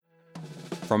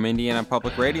From Indiana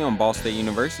Public Radio and Ball State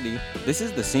University, this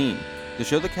is The Scene, the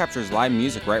show that captures live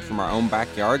music right from our own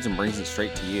backyards and brings it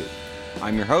straight to you.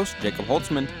 I'm your host, Jacob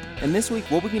Holtzman, and this week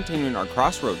we'll be continuing our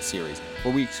Crossroads series,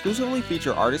 where we exclusively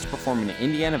feature artists performing at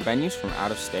Indiana venues from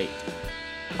out of state.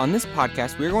 On this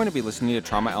podcast, we are going to be listening to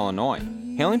Trauma, Illinois.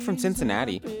 Hailing from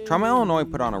Cincinnati, Trauma, Illinois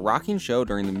put on a rocking show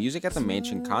during the Music at the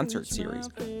Mansion concert series,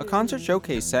 a concert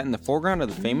showcase set in the foreground of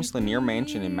the famous Lanier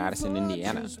Mansion in Madison,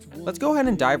 Indiana. Let's go ahead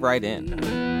and dive right in.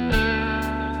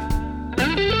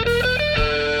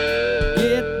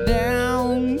 Get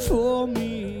down for me.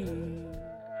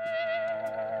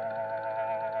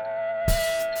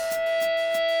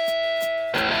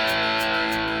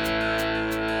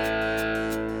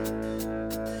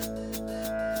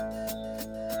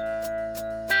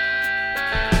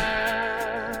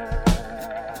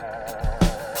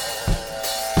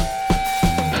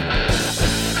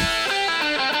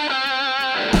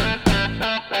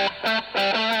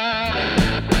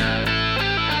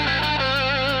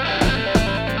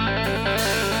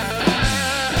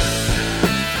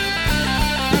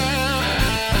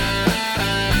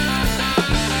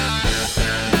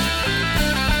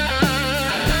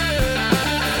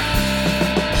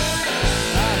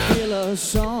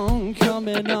 Song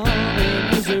coming on,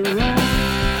 and is it wrong?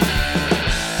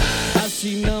 I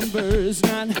see numbers,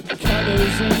 not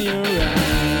colors in your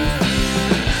eyes.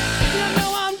 You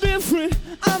know I'm different,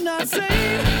 I'm not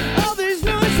sane. All these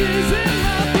noises in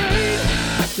my brain,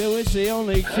 to which the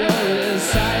only cure is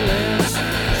silence.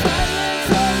 Silence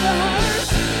of the heart.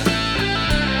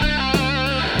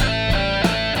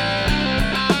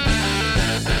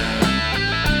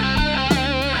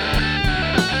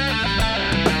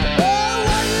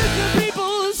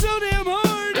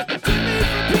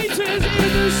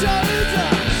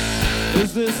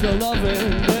 Is this the loving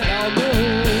that I'll do?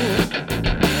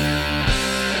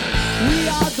 We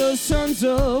are the sons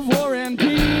of war and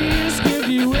peace. Give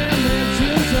you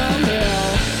images of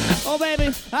hell. Oh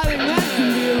baby, I think that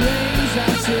can be arranged, I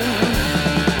see.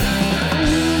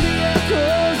 The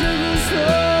echoes of the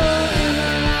soul in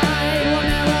the night will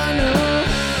never know.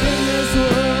 In this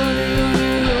world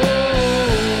you know.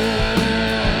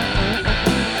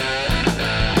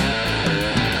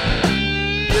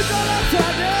 You got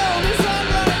upside down, it's not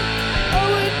right. Oh,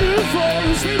 we do for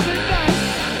a sleeping night.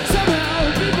 Somehow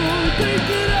people think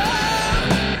that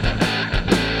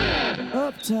I'm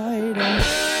uptight.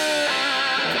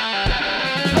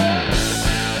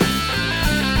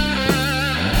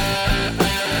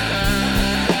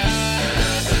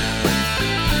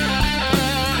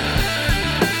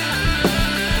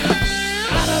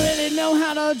 I don't really know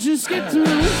how to just get through. All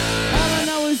I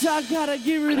know is I gotta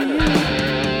get rid of you.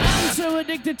 I'm so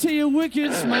addicted to your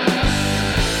wicked smile. I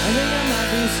think I might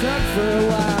be stuck for a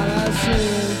while. I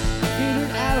said, get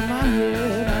it out of my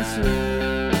head. I said,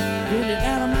 get it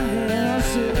out of my head. I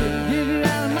said, get it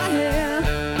out of my head.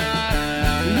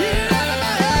 Get it out of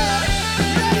my head.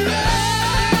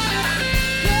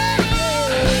 Yeah,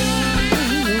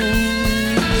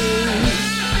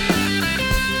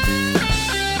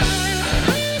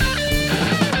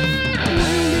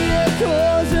 the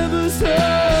echoes of the soul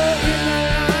in the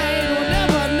night will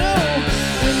never know.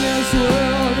 In this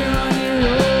world you're on your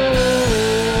own.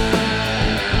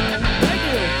 Thank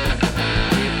you.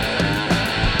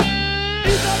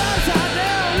 It's all upside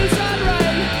down, it's not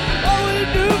right. All we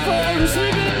do for a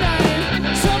sleeping night.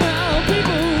 Somehow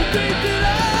people think that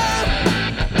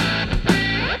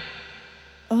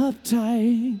I'm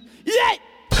uptight. Yeah!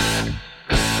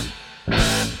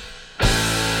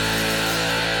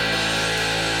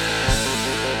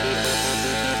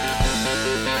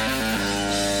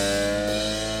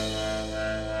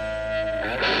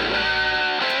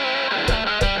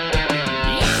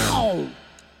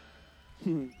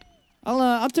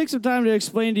 I'll take some time to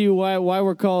explain to you why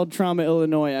we're called Trauma,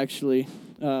 Illinois, actually.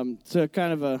 It's a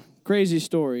kind of a crazy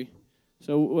story.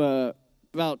 So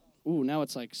now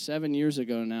it's like 7 years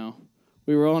ago now.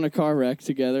 We were on a car wreck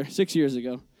together, 6 years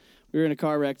ago. We were in a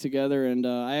car wreck together, and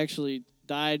I actually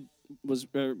died.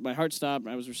 My heart stopped.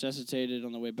 I was resuscitated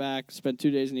on the way back. Spent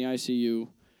 2 days in the ICU.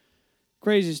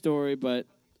 Crazy story, but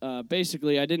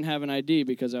basically I didn't have an ID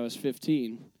because I was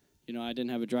 15. You know, I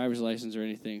didn't have a driver's license or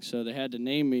anything, so they had to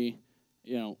name me,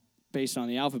 based on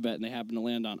the alphabet, and they happened to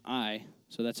land on I.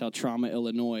 So that's how Trauma,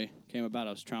 Illinois came about.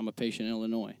 I was trauma patient in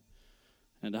Illinois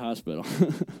at the hospital.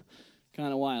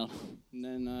 Kind of wild. And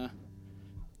then a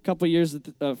couple years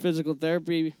of physical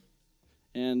therapy,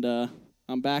 and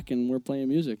I'm back, and we're playing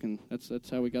music, and that's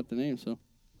how we got the name. So.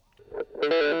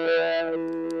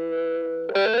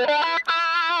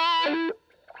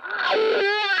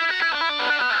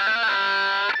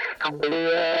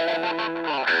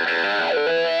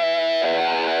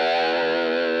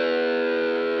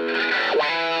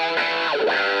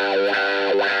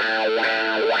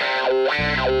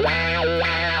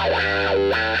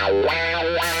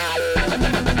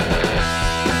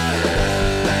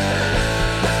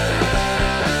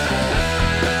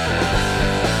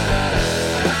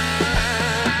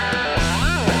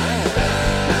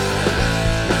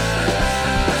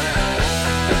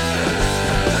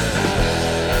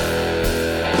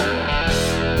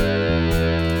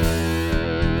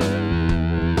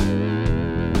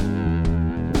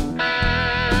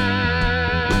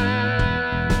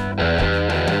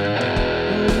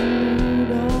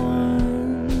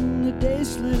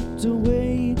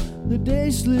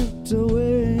 slipped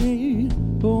away.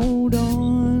 Hold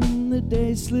on, the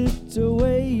day slipped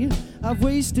away. I've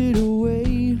wasted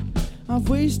away. I've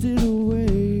wasted away.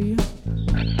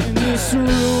 In this room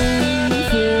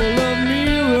full of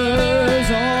mirrors,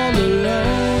 all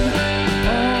alone,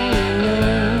 all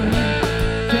alone.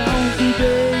 Count the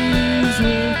days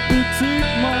with the tick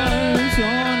marks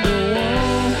on the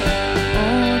wall,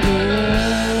 on the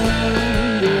wall,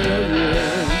 yeah, yeah.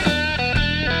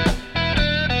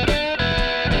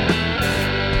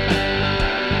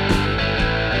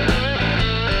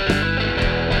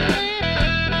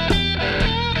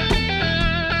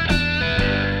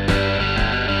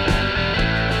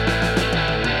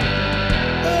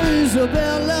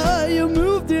 Isabella, you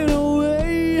moved it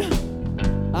away.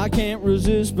 I can't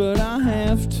resist, but I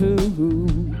have to.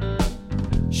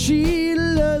 She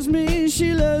loves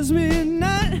me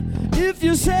not. If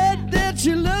you said that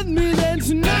you loved me, that's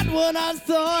not what I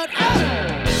thought.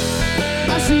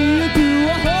 I see you through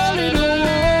a hole in the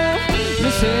wall.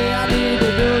 You say I need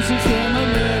a dosage from a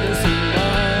medicine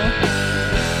ball.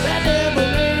 That devil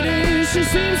lady, she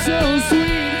seems so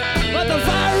sweet, but the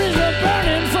fire is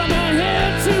burning from her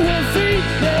head to her feet.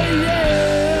 Yeah, yeah.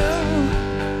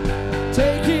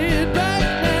 Take it back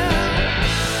now.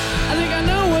 I think I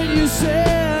know what you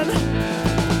said.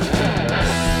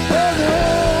 Oh no,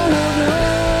 oh no,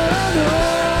 oh no.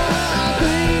 I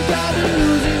think I've been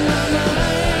losing my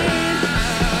mind.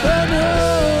 Oh no,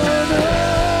 oh no,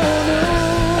 oh no,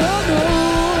 oh no.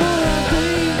 I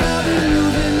think I've been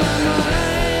losing my mind,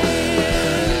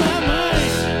 my mind.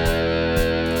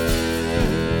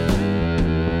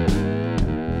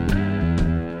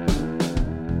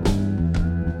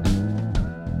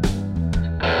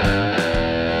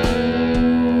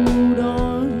 Hold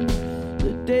on,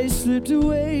 the day slipped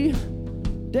away,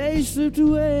 day slipped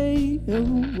away.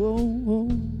 Oh, oh, oh,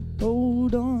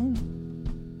 hold on.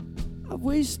 I've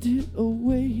wasted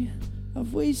away,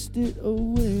 I've wasted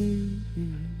away.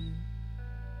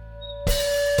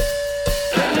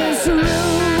 There's a room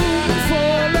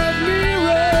full of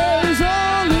mirrors,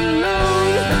 all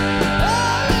alone,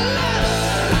 all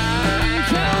alone.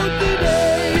 Count the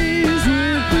days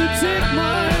with the tick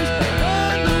marks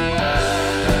on the wall,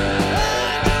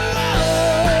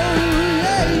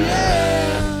 yeah, yeah.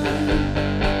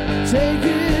 Take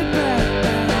it back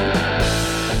now.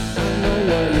 I know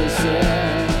what you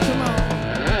said. Come on,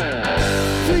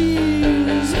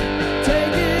 please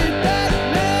take it back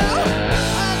now.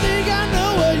 I think I know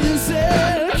what you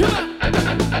said. Come on.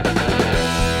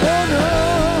 Oh no,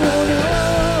 oh no,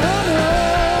 oh no.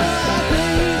 I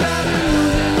think I've been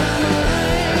losing my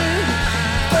mind.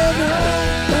 Oh no,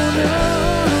 oh no,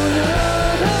 oh no,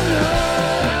 oh no.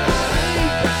 I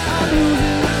think I'm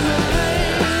losing my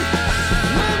mind.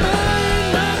 My mind,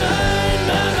 my mind,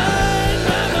 my mind,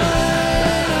 my mind.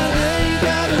 I think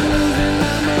I've been losing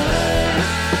my mind.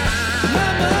 My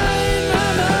mind, my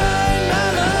mind, my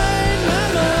mind, my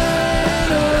mind.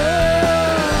 Oh.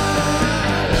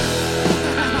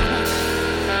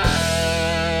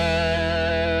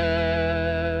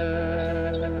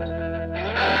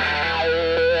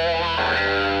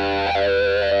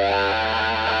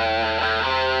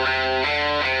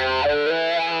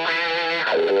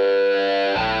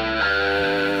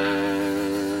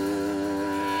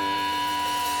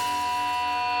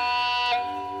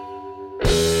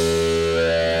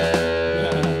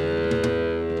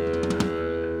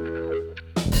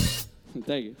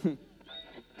 Thank you.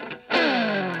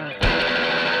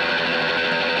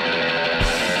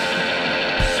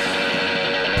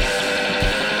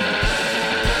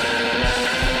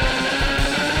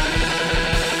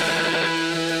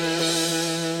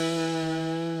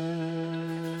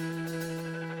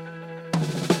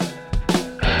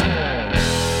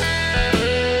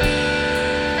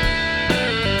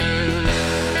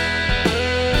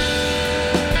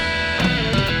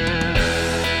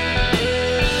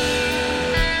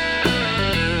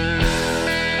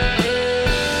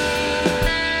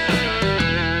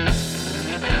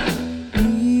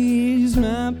 Ease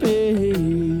my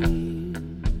pain,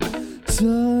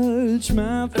 touch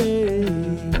my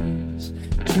face,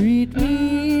 treat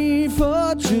me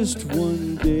for just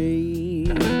one day.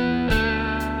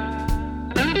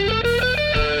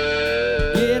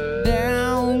 Get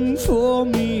down for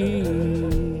me,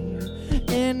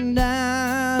 and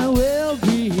I will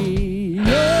be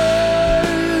yours.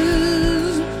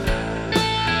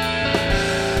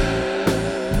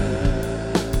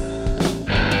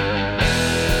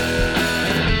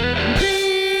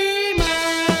 Be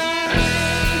mine,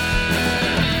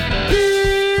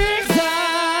 big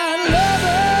fine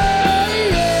lover,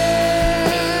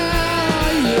 yeah.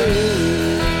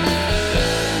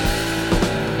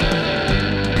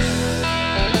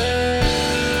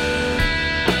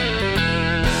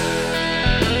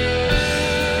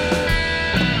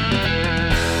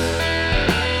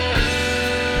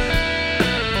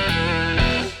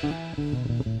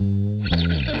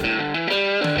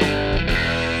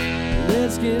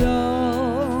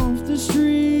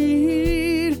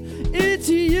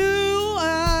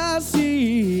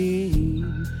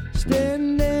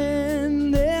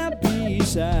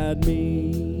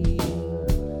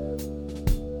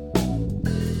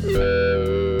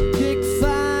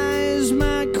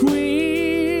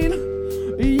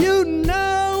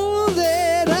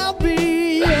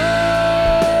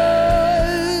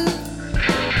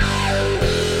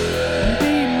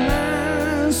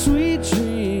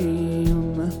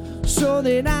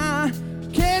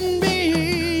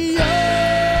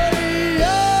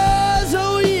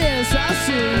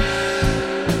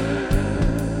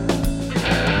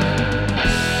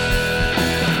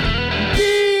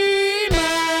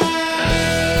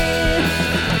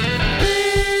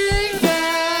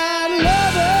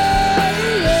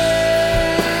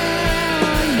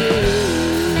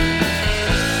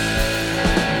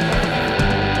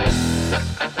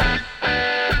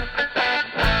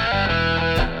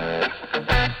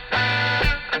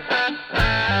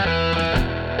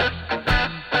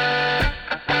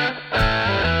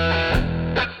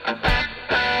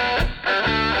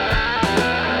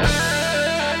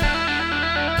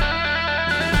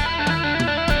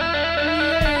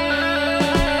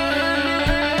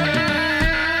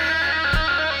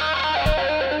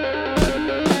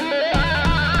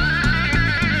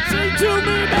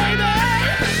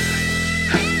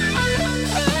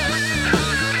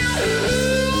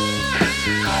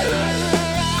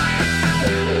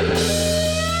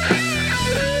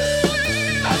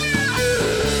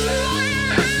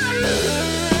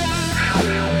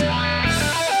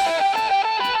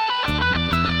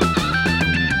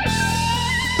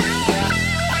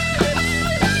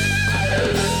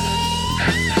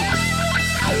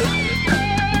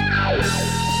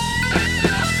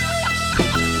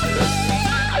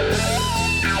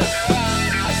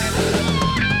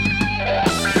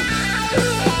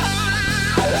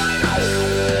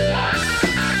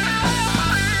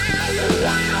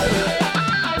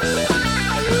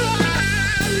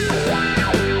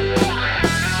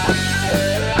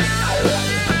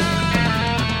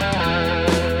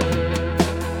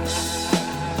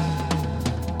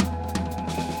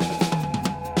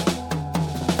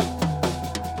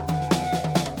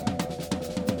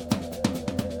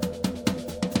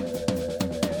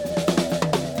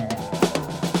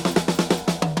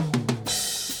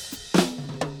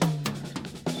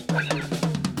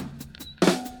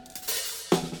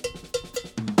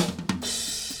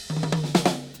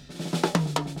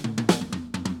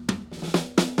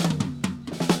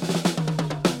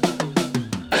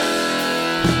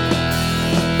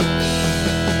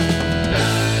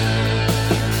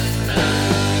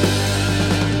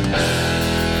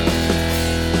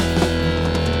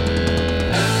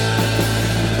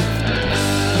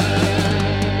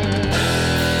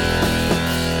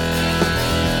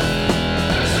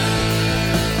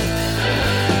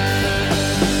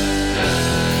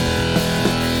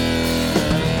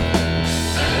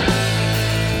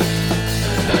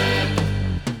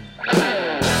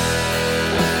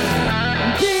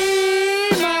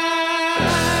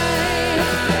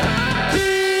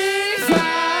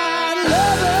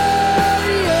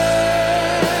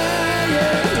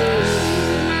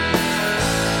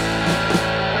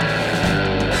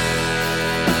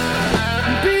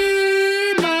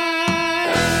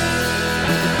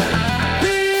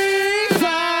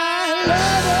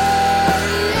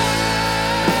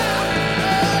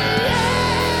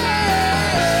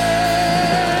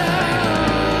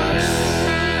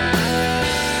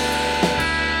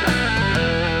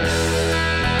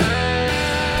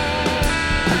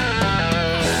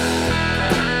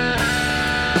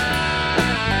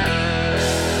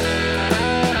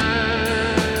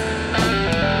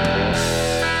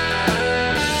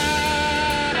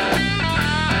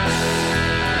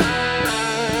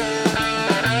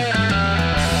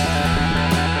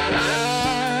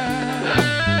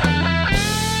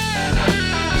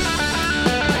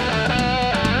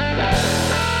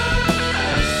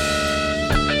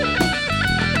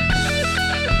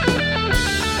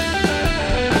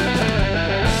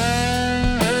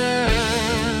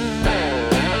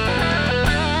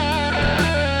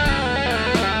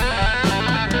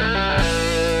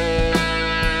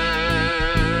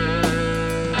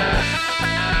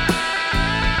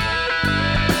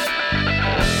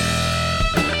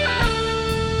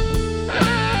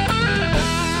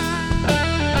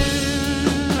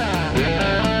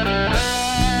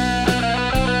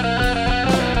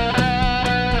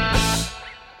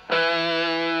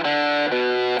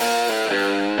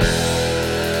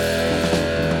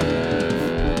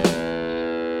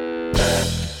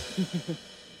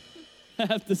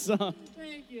 the song.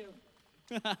 Thank you.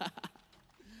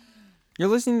 You're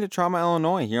listening to Trauma,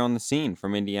 Illinois here on The Scene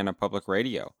from Indiana Public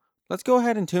Radio. Let's go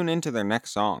ahead and tune into their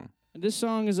next song. And this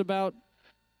song is about,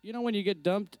 you know when you get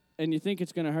dumped and you think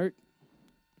it's going to hurt,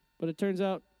 but it turns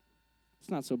out it's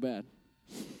not so bad.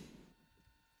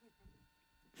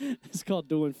 It's called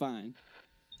Doing Fine.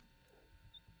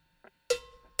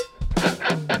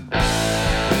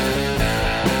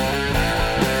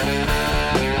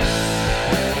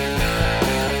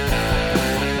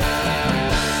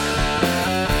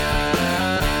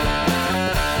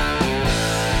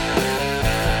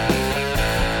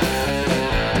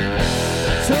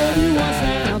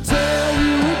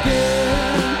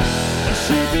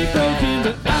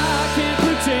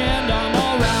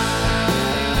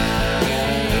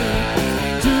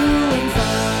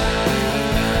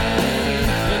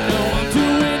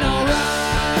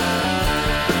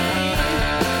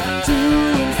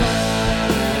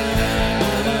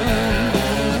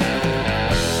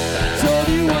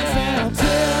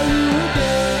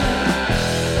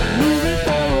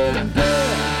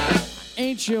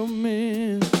 Your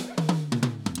man.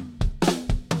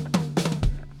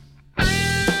 I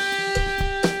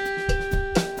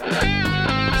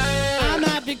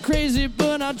might be crazy,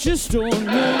 but I just don't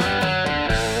know.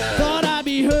 Thought I'd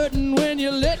be hurting when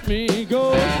you let me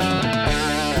go.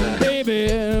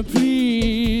 Baby,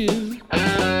 please.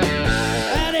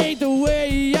 That ain't the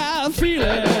way I feel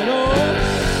at all.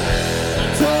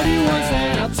 I told you once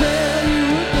and I'll tell you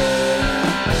again.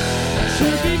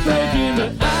 Should be broken,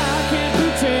 but I can't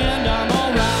pretend I'm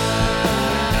alright.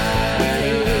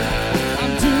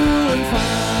 I'm doing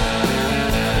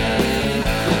fine.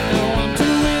 You know I'm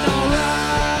doing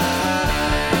alright.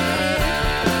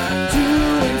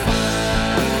 Doing fine.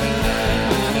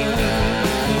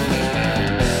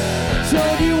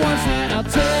 Told you once and I'll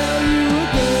tell you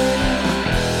again.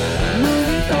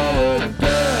 Moving forward,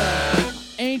 girl,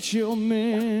 ain't your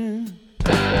man.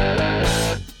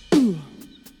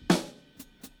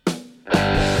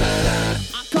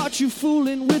 You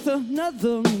fooling with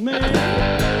another man.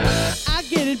 I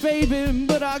get it, baby,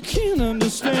 but I can't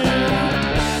understand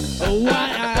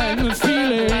why I'm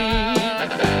feeling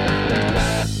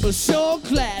so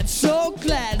glad, so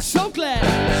glad, so glad.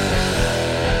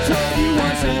 Told you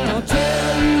once and I'll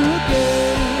tell you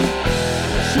again.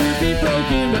 Should be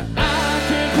broken, but I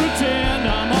can't pretend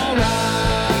I'm alright.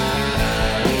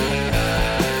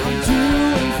 I'm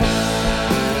doing fine.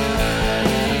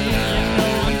 You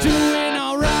know I'm doing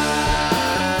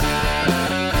alright.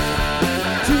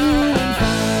 Doing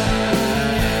fine.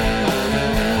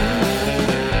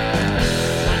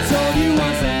 I told you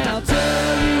once and I'll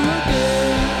tell you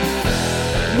again.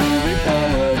 Moving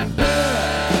forward, girl,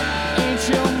 ain't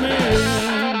your man.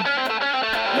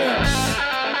 Yeah.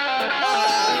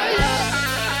 Oh, yeah.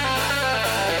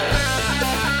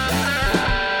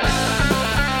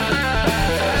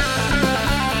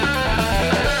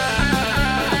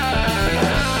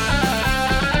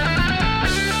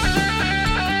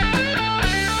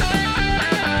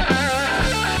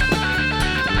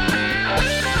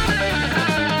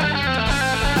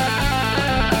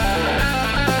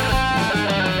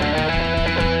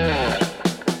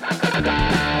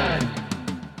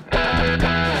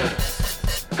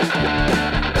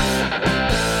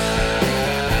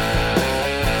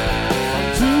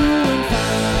 Doing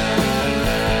fine.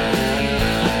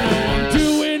 I'm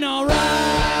doing alright.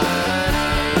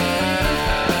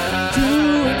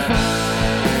 Doing fine.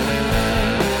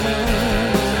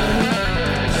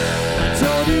 I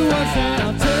told you once and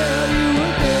I'll tell you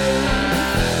again.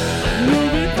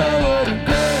 Moving forward,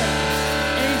 girl,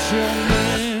 ain't your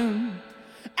man.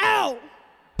 Ow!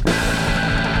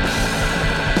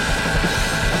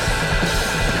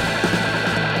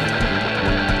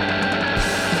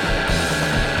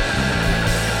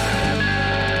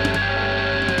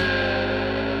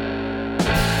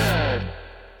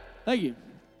 Thank you.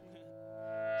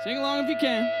 Sing along if you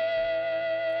can.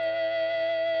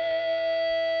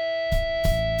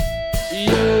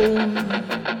 You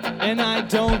and I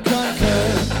don't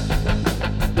concur.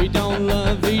 We don't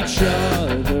love each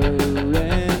other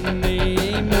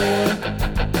anymore.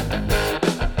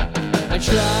 I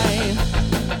try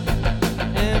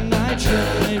and I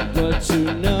try, but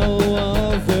to no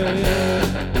avail.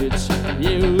 It's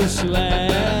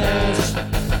useless.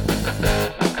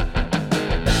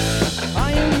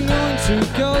 I am going to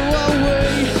go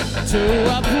away to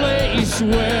a place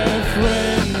where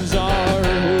friends are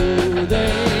who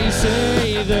they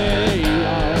say they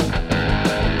are.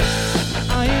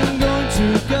 I am going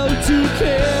to go to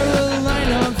Carolina.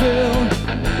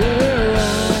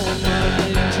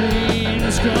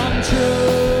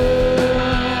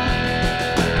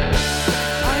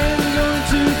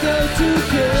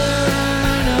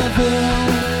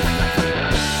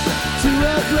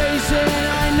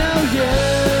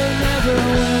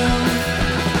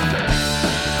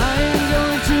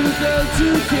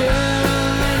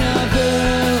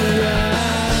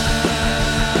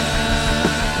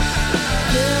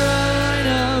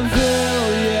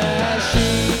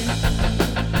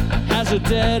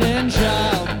 dead-end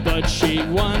job, but she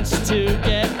wants to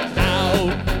get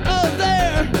out of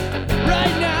there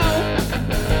right now.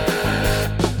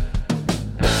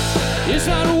 It's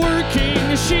not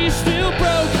working, she's still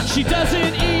broke. She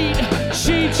doesn't eat,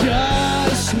 she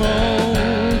just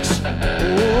smokes.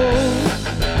 Oh,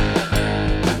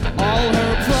 all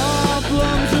her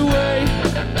problems away,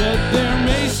 but there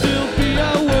may still be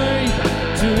a way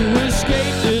to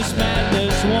escape this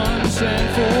madness once and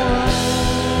for all.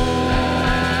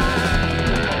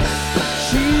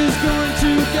 She is going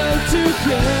to go to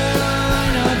Caronaville,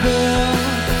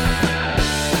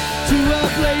 to a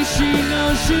place she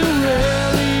knows she'll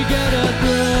really get a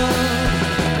thrill.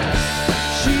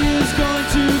 She is going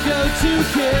to go to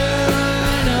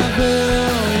Caronaville,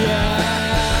 yeah.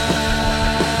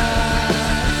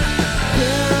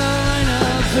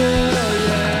 Caronaville,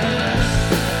 yeah.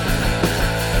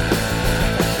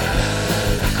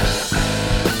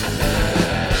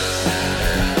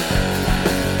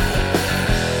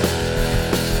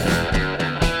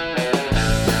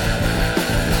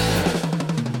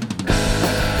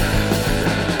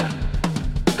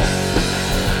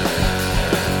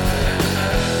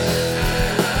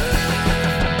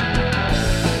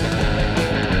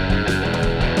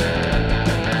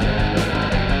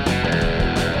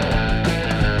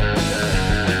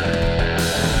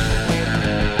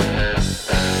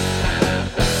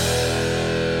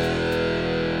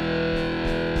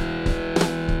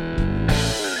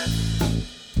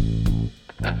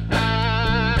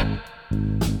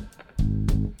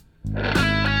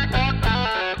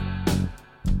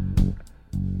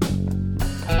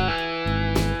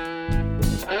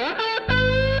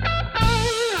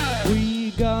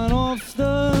 We got off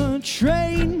the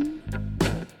train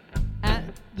at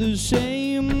the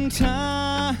same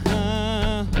time.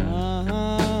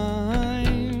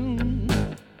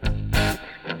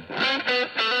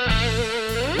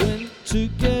 Went to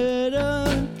get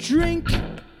a drink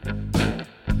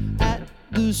at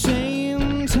the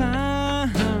same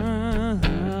time.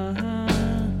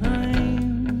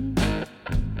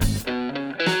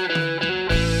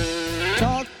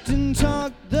 Talked and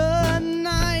talked the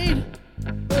night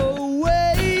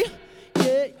away,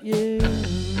 yeah, yeah.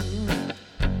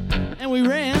 And we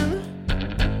ran,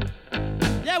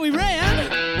 yeah, we ran.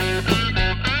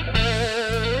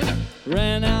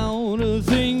 Ran out of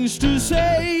things to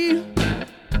say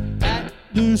at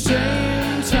the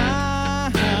same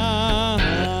time.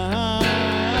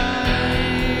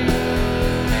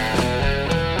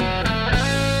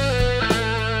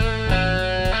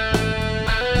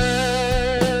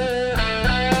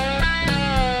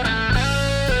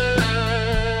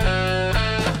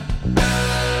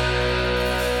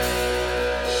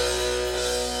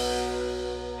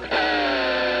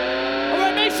 All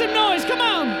right, make some noise, come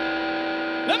on.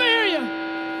 Let me hear you.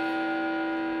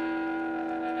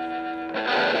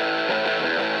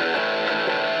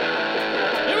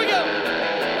 Here we go.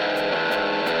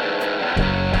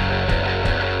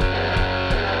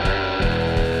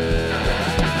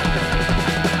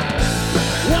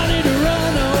 Wanted to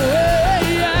run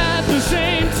away at the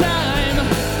same time,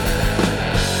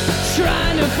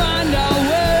 trying to find our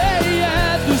way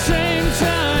at the same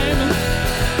time.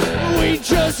 We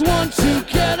just want to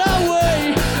get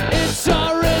away. It's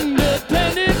our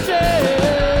Independence Day.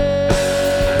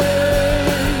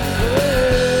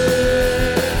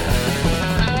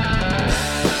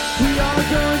 We are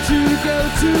going to go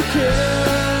to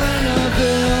Caronaville.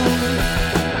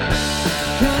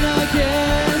 Gonna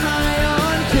get high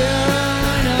on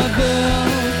Caronaville.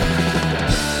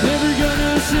 Never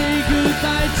gonna say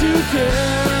goodbye to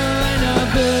Caronaville,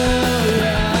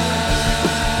 yeah.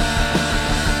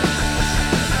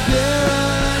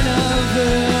 Caronaville,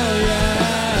 yeah.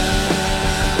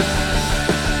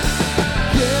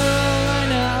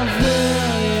 Caronaville,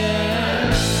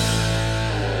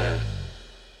 yeah.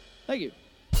 Thank you.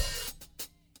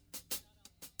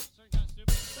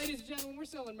 Ladies and gentlemen, we're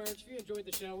selling merch. If you enjoyed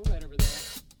the show, we're right over there.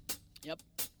 Yep.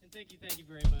 And thank you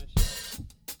very much.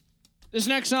 This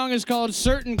next song is called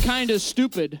Certain Kinda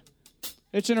Stupid.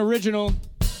 It's an original,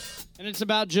 and it's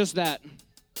about just that.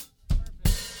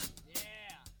 Yeah.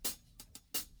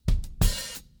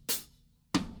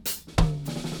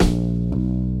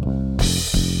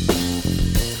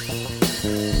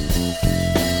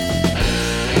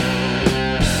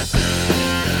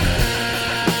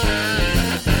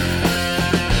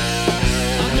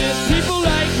 I met people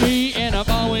like me, and I've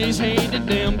always hated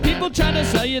them. People try to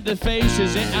sell you the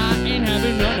faces, and I ain't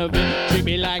having none of it. Treat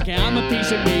me like I'm a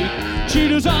piece of meat.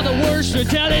 Cheaters are the worst for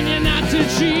telling you not to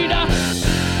cheat. Ow,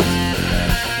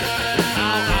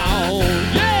 ow,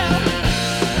 yeah.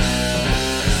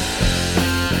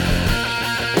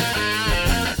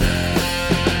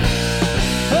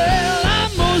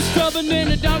 than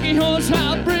a donkey horse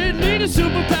hybrid. Need a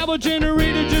superpower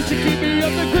generator just to keep me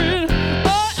off the grid.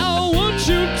 I want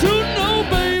you to know,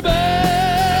 baby,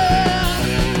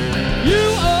 you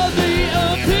are the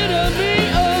epitome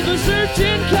of a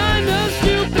certain kind of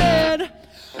stupid.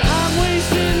 I'm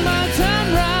wasting my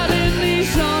time writing these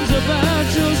songs about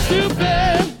your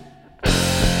stupid.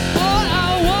 All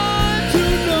I want to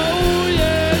know,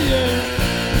 yeah,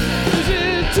 yeah, is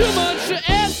it too much to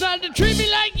ask not to treat me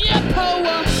like your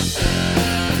power?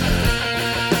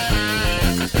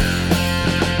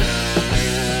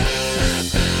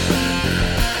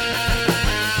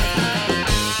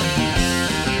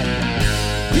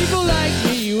 People like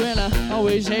me, well, I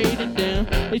always hated them.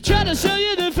 They try to sell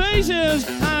you their faces.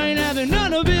 I ain't having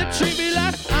none of it. Treat me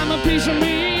like I'm a piece of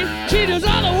me. She does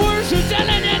all the work, so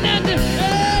telling you nothing.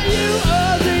 Hey, you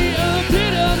are the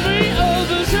epitome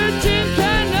of a certain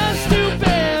kind of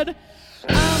stupid.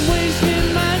 I'm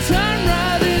wasting my time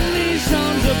writing these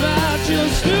songs about your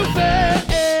stupid.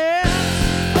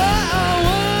 All I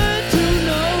want to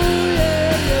know,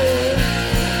 yeah, yeah.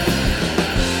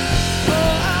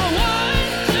 All I want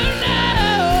to know.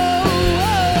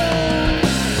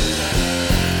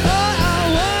 All I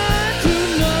want to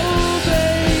know,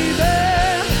 baby,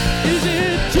 is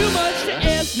it too much to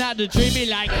ask not to treat me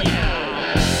like you?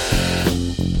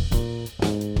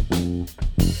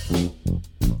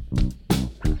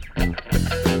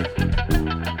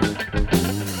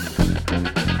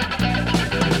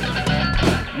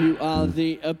 You are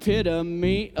the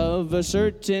epitome of a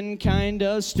certain kind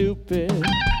of stupid.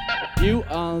 You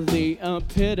are the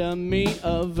epitome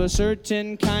of a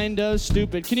certain kind of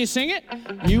stupid. Can you sing it?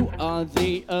 You are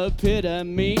the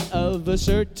epitome of a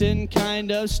certain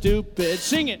kind of stupid.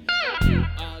 Sing it. You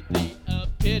are the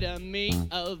epitome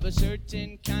of a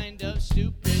certain kind of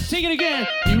stupid. Sing it again.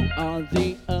 You are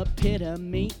the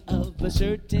epitome of a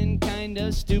certain kind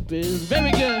of stupid.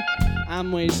 Very good.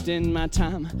 I'm wasting my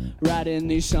time writing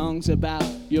these songs about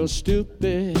your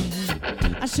stupid.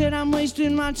 I said I'm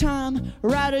wasting my time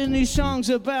writing these songs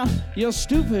about your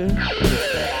stupid.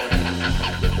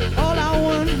 All I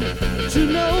want to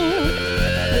know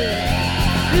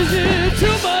is it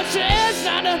too much to ask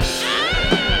not to...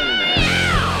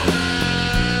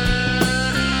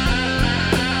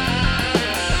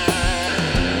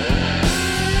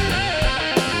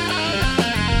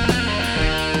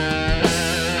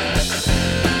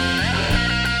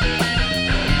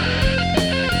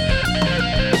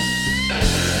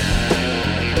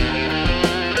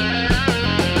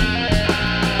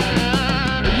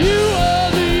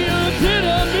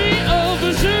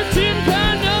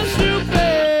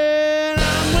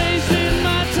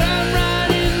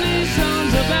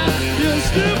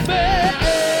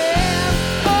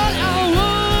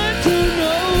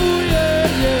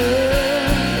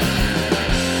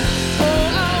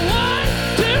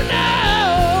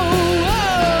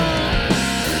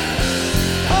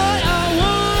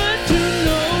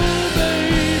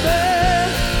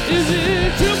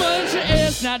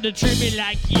 To treat me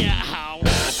like yeah.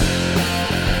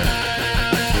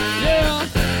 Yeah.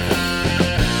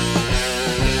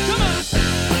 Come on.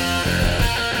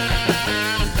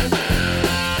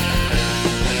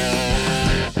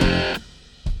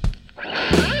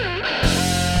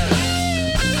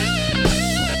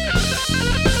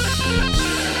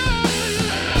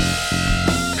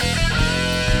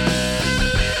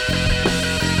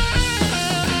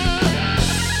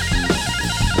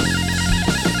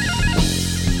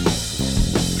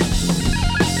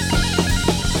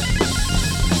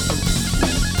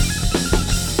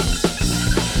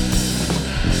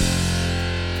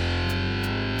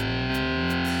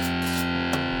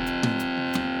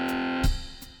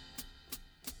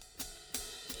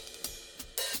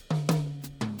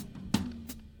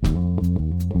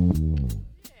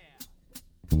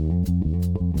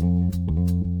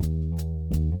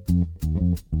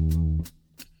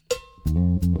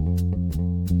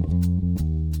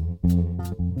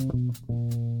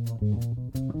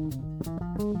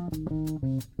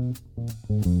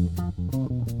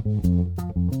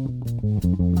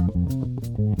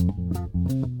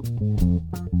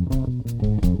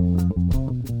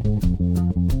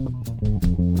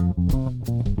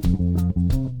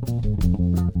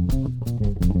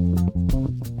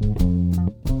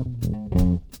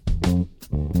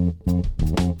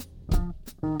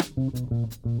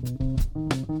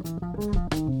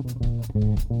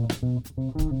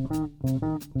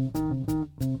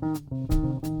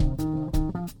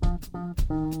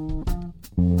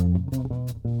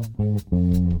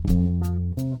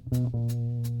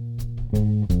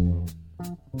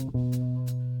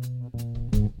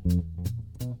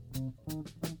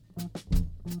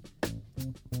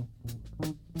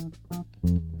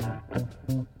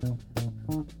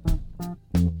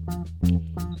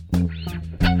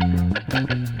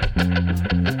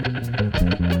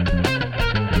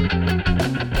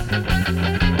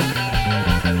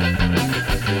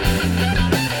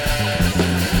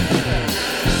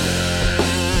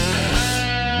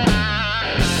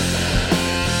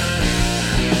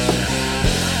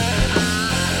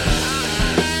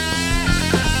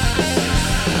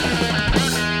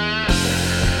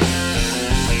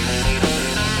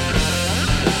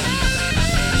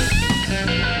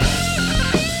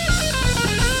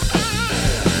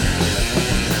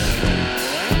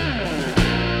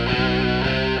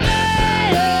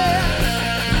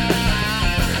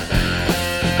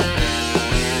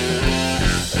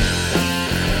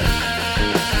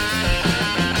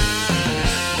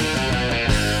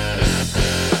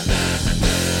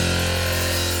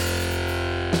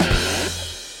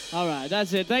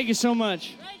 That's it. Thank you so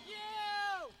much. Thank you.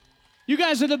 You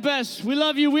guys are the best. We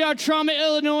love you. We are Trauma,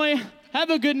 Illinois. Have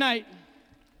a good night.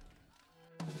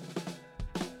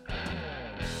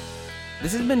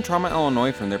 This has been Trauma,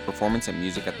 Illinois from their performance at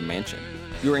Music at the Mansion.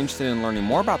 If you are interested in learning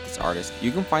more about this artist,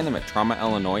 you can find them at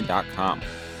traumaillinois.com.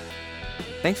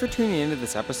 Thanks for tuning into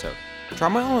this episode.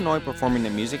 Trauma, Illinois performing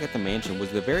at Music at the Mansion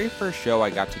was the very first show I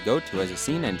got to go to as a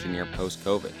scene engineer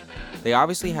post-COVID. They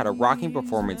obviously had a rocking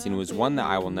performance and it was one that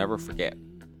I will never forget.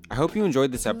 I hope you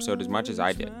enjoyed this episode as much as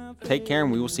I did. Take care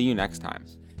and we will see you next time.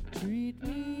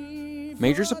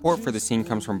 Major support for the scene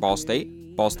comes from Ball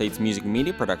State, Ball State's music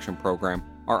media production program,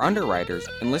 our underwriters,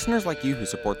 and listeners like you who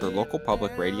support their local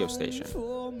public radio station.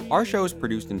 Our show is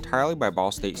produced entirely by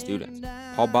Ball State students.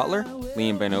 Paul Butler,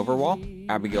 Liam Van Overwall,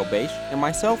 Abigail Bache, and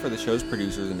myself are the show's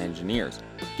producers and engineers.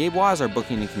 Gabe Waugh is our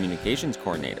booking and communications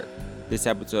coordinator. This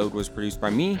episode was produced by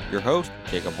me, your host,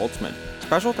 Jacob Holtzman.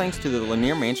 Special thanks to the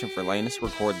Lanier Mansion for letting us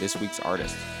record this week's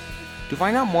artists. To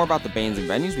find out more about the bands and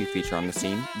venues we feature on The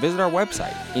Scene, visit our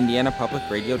website,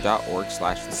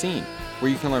 indianapublicradio.org/thescene,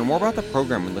 where you can learn more about the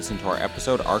program and listen to our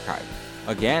episode archive.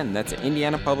 Again, that's at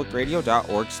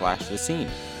indianapublicradio.org/thescene.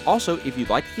 Also, if you'd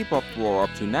like to keep up with what we're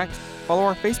up to next, follow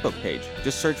our Facebook page.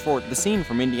 Just search for The Scene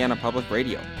from Indiana Public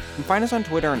Radio. And find us on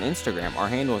Twitter and Instagram. Our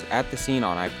handle is @thescene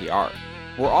on IPR.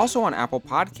 We're also on Apple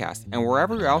Podcasts and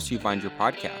wherever else you find your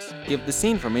podcasts. Give The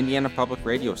Scene from Indiana Public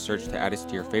Radio a search to add us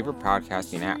to your favorite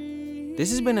podcasting app.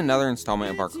 This has been another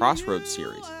installment of our Crossroads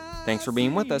series. Thanks for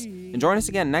being with us, and join us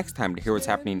again next time to hear what's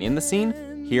happening in the scene,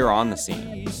 here on The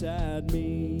Scene.